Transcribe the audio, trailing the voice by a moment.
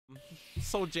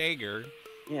So Jagger,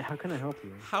 Yeah, how can I help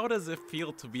you? how does it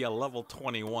feel to be a level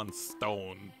 21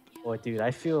 stone? Boy, dude,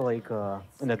 I feel like a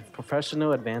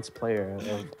professional advanced player of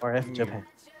RF Japan.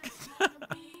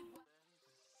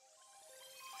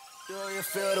 Do you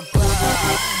feel the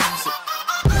vibes?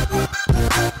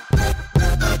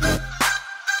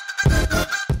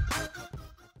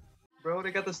 Bro,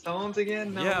 they got the stones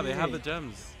again? No Yeah, they have way. the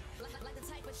gems.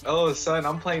 Oh, son,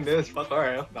 I'm playing this. Fuck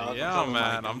RF. Yeah,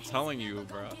 man, I'm telling you,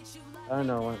 bro. I don't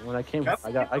know. When I came,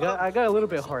 I got a little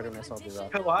bit harder myself, dude.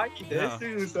 KAWAII this, Yeah.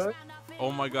 dude, son.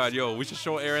 Oh my god, yo, we should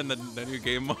show Aaron the new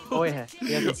game mode. Oh yeah,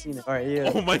 he hasn't seen it. All right,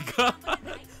 yeah. Oh my god. All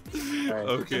right.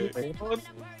 Okay. Wait.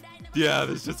 Yeah,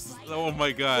 there's just. Oh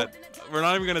my god. We're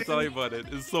not even gonna tell you about it.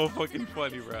 It's so fucking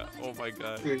funny, bro. Oh my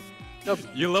god. Dude,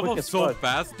 You level quick up as so fuck.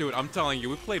 fast, dude. I'm telling you,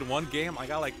 we played one game. I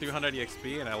got like 300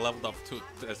 EXP and I leveled up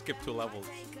I skipped 2 levels.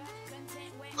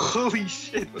 holy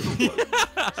shit. What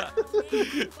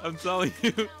the fuck? I'm telling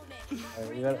you. All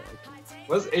right, you gotta,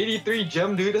 What's 83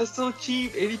 gem, dude? That's so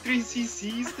cheap. 83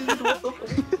 CCs, dude. What the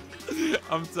fuck?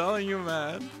 I'm telling you,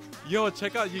 man. Yo,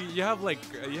 check out you have like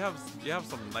you have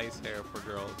some nice hair for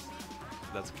girls.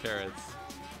 That's carats.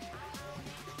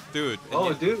 Dude. and Oh,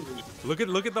 you- dude. Look at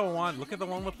the one. Look at the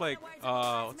one with like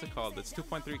what's it called? It's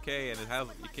 2.3K and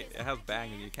it has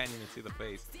bang and you can't even see the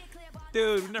face.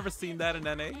 Dude, we've never seen that in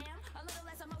NA.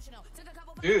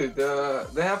 Dude,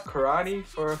 they have karate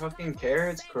for fucking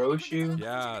carats, koroshu.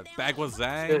 Yeah,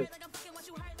 baguazhang. Shit.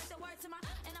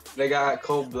 They got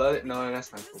cold-blooded. No,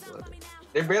 that's not cold-blooded.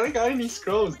 They barely got any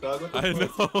scrolls, dog. What the I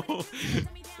fuck? know.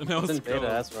 No it's in beta, scrolls.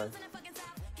 that's why.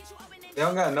 They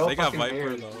don't got no They got fucking Viper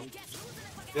mirrors, though. dude.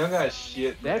 They don't got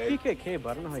shit, They have dude. PKK,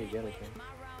 but I don't know how you get it.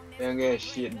 They don't got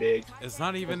shit, dig. It's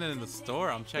not even in the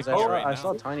store. I'm 'Cause checking I, it saw, right I now.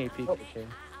 saw tiny PKK.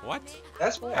 What?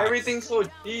 That's why everything's so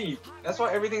cheap. That's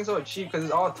why everything's so cheap, because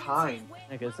it's all time.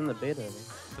 Like it's in the beta. Though.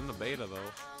 It's in the beta though.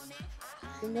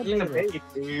 It's in the In the beta.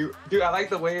 base, dude, I like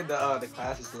the way the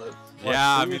classes look.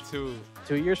 Yeah, 2 me years, too.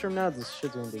 2 years from now, this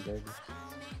shit's gonna be garbage.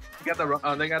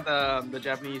 They got the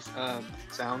Japanese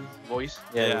sound voice.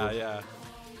 Yeah.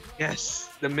 Yes,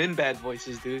 the min bad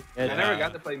voices, dude. Yeah, I never yeah.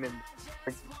 got to play min.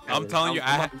 I'm telling you,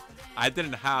 I'm- I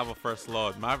didn't have a first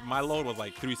load. My load was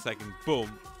like 3 seconds.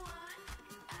 Boom.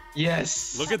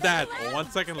 Yes. Look at that. A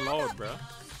 1 second load, bro.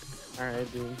 All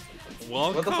right, dude.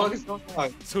 What the fuck Welcome is going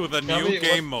on? to the Tell new me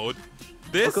game mode.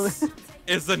 This Welcome-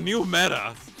 is the new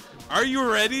meta. Are you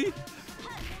ready?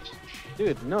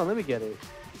 Dude, no, let me get it.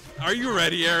 Are you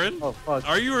ready, Aaron? Oh fuck.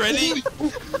 Are you ready?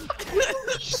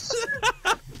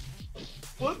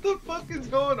 What the fuck is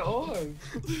going on?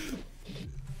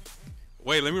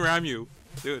 Wait, let me ram you.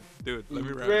 Dude, let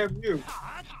me ram you. Grab you.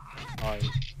 Alright.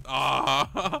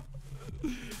 Ah.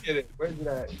 Get it. Where's it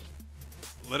at?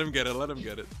 Let him get it. Let him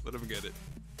get it. Let him get it.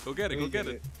 Go get it. Go get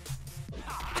it.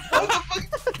 What the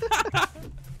fuck?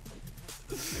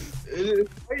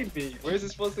 It's crazy. Where's it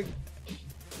supposed to?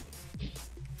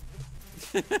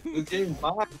 This game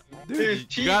mine.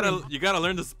 Dude, you gotta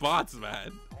learn the spots,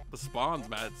 man. The spawns,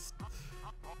 man.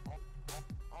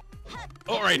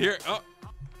 Oh, right here. Oh,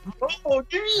 Oh,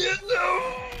 give me it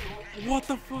no. what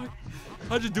the fuck?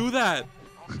 How'd you do that?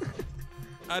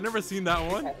 I never seen that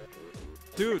one.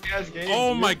 Dude. Yes, game,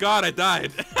 Oh dude. my god, I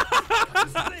died.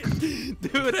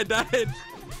 Dude, I died.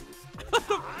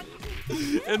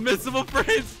 Invincible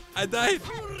frames. I died.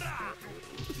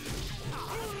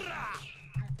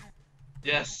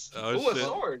 Yes. Oh, Ooh, a shit.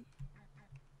 sword.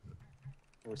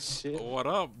 Oh shit. What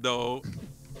up, though?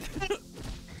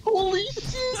 Holy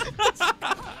shit.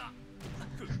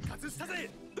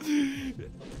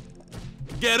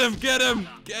 Get him, get him,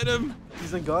 get him.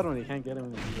 He's a god when he can't get him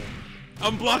in the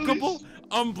Unblockable?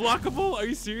 Unblockable? Are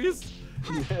you serious?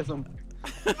 He has him.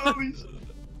 Holy shit.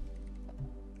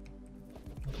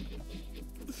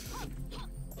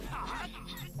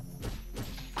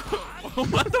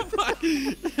 What the fuck?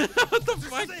 What the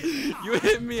fuck? You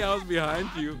hit me, I was behind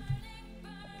you.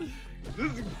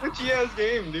 This is a glitchy ass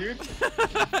game, dude.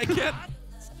 I can't.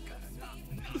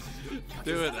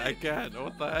 Dude, I can't.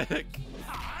 What the heck?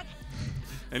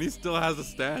 And he still has a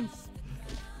stance.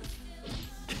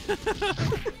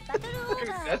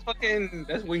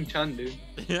 That's Wing Chun, dude.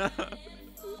 Yeah.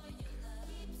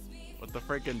 What the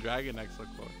freaking dragon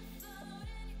exocore?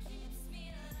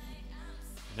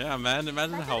 Yeah, man.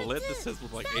 Imagine how lit this is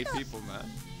with like 8 people, man.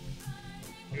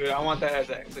 Dude, I want that as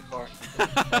an exit car.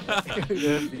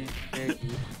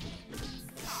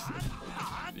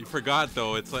 You forgot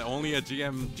though. It's like only a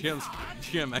GM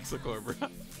exocore, bro.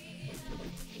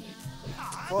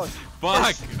 Fuck.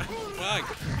 Fuck.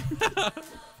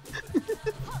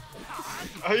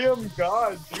 I am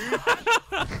God, dude.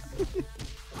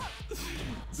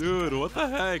 Dude, what the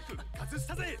heck?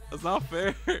 That's not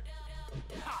fair.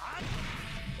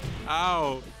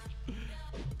 Ow.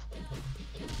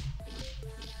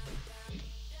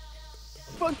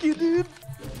 Fuck you, dude.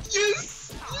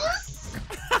 Yes! Yes!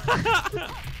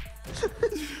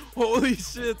 Holy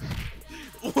shit.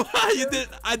 What? You did?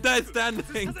 I died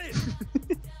standing.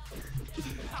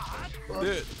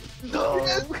 Dude. No.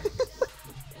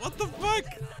 What the fuck?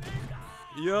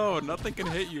 Yo, nothing can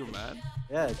hit you, man.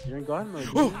 Yeah, you're in God mode.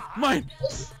 Oh, mine!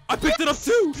 I picked it up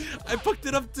too! I picked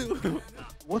it up too!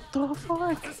 What the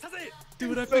fuck?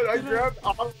 Dude, I picked Dude, I it up! grabbed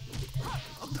all.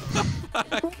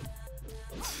 Fuck.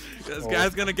 This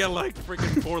guy's gonna get like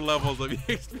freaking 4 levels of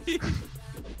EXP.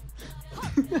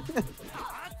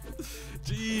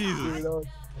 Jeez.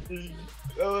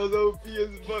 That was OP as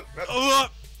fuck. Oh,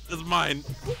 it's mine.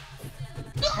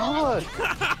 God.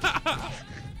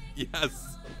 Yes.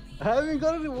 I haven't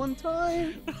got it in one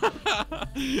time.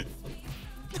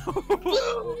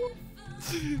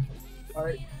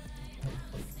 Alright.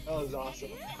 That was awesome.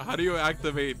 How do you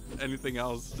activate anything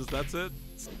else? Just that's it?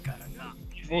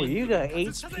 Oh, you got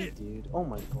HP, dude. Oh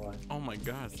my god. Oh my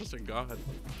god, such a god.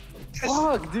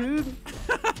 Fuck, dude.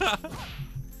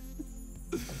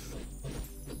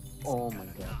 Oh my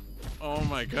god. Oh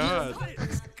my god.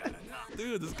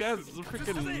 Dude, this guy's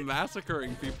freaking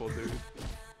massacring people, dude.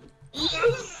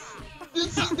 Yes!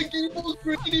 This is the game most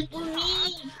ready for me!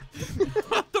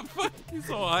 What the fuck? He's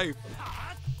so hype.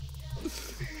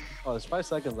 Oh, there's 5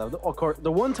 seconds left. Oh,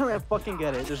 the one time I fucking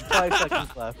get it, there's 5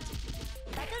 seconds left.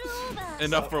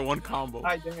 Enough for one combo.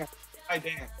 Hi, Dan. Hi,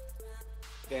 Dan.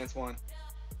 Dance one.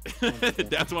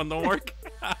 That's one don't work.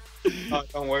 Oh,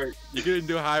 don't work. You couldn't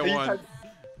do high You one, had-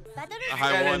 a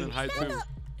high one, and high 2.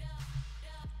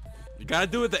 You gotta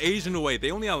do it the Asian way.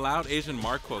 They only allowed Asian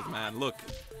Marcos, man. Look.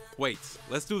 Wait,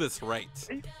 let's do this right.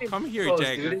 Come here, Macros,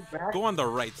 Jagger. dude. It's Go on the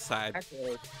right side.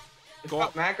 Macros. It's Go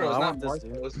not macros, Oh, I not want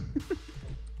this, macros.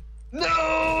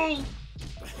 No!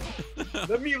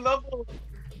 Let me level.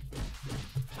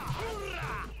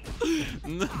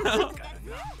 No.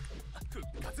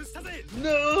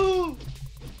 No!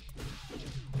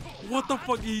 What the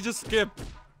fuck? He just skipped.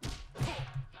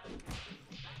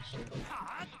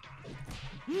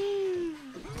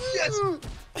 Yes!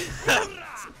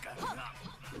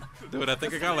 Dude, I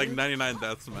think I got like 99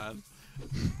 deaths, man.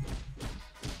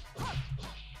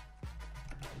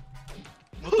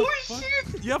 What the Holy fuck?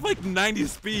 shit! You have like 90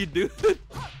 speed, dude.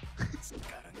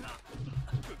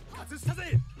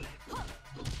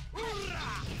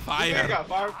 I Fire. got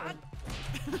fire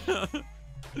petting.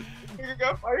 I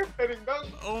got fire petting done.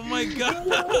 Oh my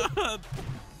god.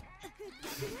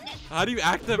 How do you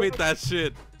activate that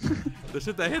shit? The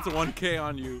shit that hits 1k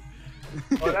on you.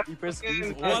 Oh, that's You press fucking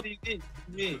squeeze. What? easy.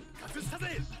 Me.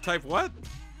 Type what?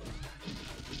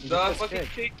 The press fucking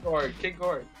kick. kick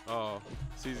guard. Oh,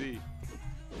 CZ.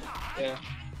 Yeah.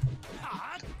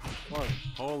 Fuck.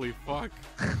 Holy fuck.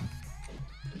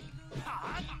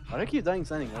 Why do I keep dying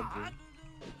standing up, dude?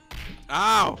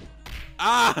 Ow!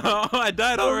 Ow! I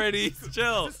died already.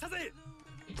 Chill.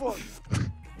 Fuck.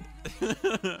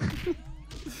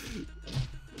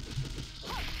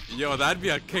 Yo, that'd be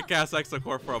a kick-ass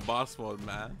exocore for a boss mode,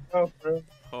 man. Oh, bro.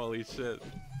 Holy shit.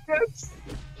 Yes.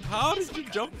 How did you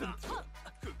jump into?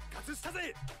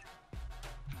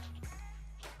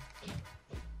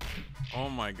 Oh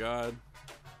my god.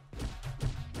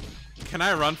 Can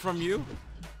I run from you?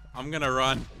 I'm gonna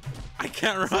run. I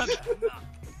can't run.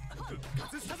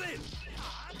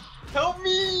 Help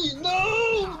me!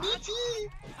 No! DT!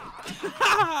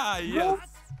 Yes.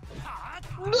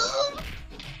 No!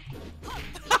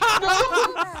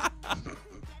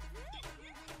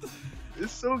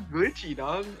 It's so glitchy,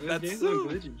 dog. This That's game's so-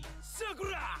 glitchy.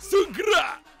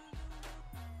 Sugra.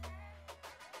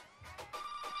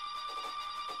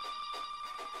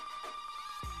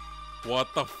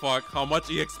 What the fuck? How much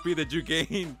EXP did you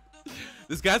gain?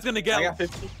 This guy's gonna I get. got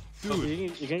 50.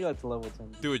 Dude, You can get to level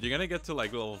 10. dude, you're gonna get to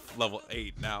like level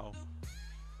 8 now.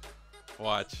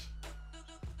 Watch.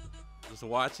 Just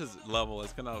watch his level.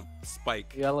 It's gonna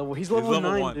spike. Yeah, he's level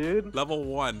 9, 1. dude. Level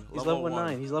 1. He's level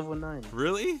 9. He's level 9.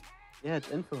 Really? Yeah, it's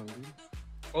info, dude.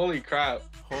 Holy crap.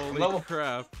 Holy Level-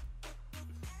 crap.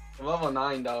 I'm level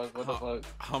 9, dog. What the Huh. fuck?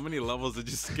 How many levels did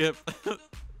you skip?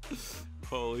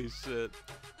 Holy shit.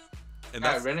 And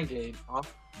Got that's Renegade. Huh?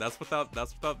 that's without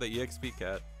the EXP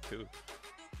cat too.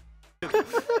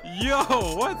 Yo,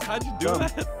 what? How'd you do Jump.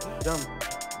 that? Jump.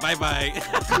 Bye bye.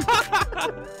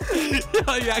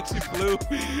 You actually flew.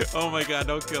 Oh my god,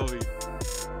 don't kill me. Shit.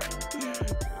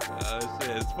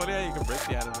 It's funny how you can break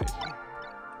the animation.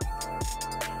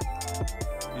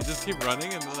 You just keep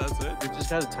running and then that's it. You just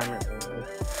gotta time it right.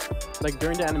 like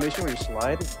during the animation where you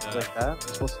slide like that,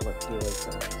 you're supposed to like do it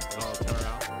like that.